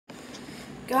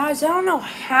Guys, I don't know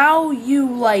how you,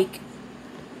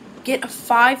 get a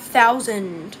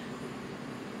 5,000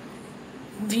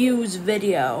 views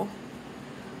video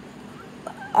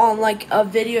on, a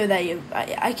video that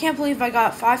I can't believe I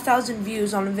got 5,000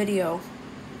 views on a video.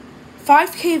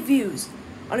 5K views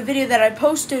on a video that I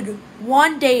posted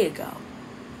 1 day ago.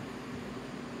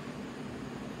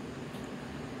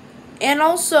 And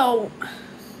also,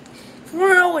 if you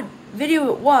want to know what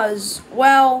video it was,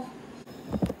 well,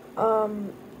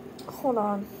 hold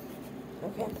on.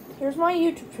 Okay, here's my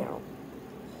YouTube channel.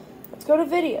 Let's go to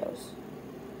videos.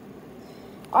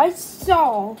 I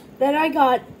saw that I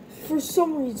got, for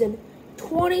some reason,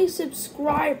 20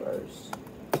 subscribers.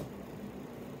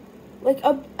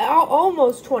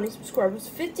 Almost 20 subscribers.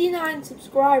 59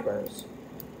 subscribers.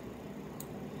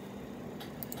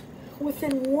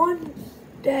 Within 1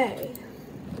 day.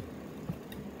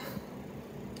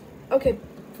 Okay,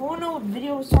 if you want to know what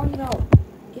video I was talking about,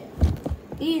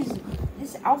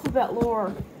 this alphabet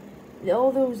lore,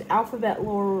 all those alphabet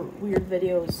lore weird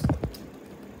videos.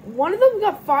 One of them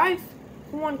got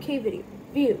 1K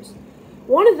views.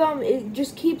 One of them, it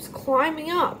just keeps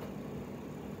climbing up.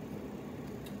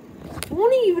 If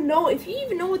you even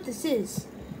know what this is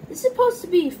supposed to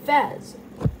be Fez.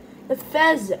 The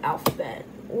Fez alphabet,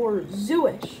 or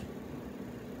Zooish.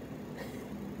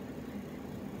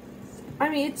 I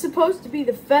mean, it's supposed to be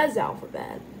the Fez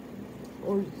alphabet,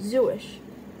 or Zooish.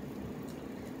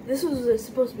 This was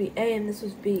supposed to be A, and this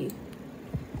was B.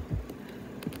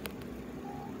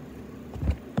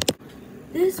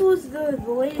 This was the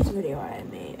latest video I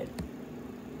had made.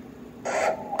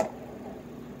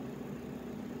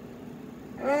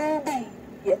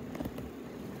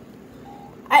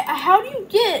 How do you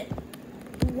get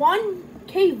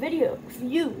 1K video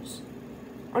views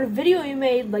on a video you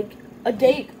made a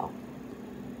day ago?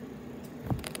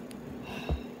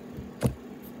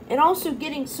 And also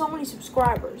getting so many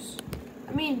subscribers.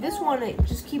 I mean, this one, it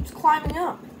just keeps climbing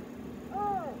up.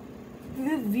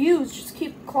 The views just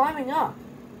keep climbing up.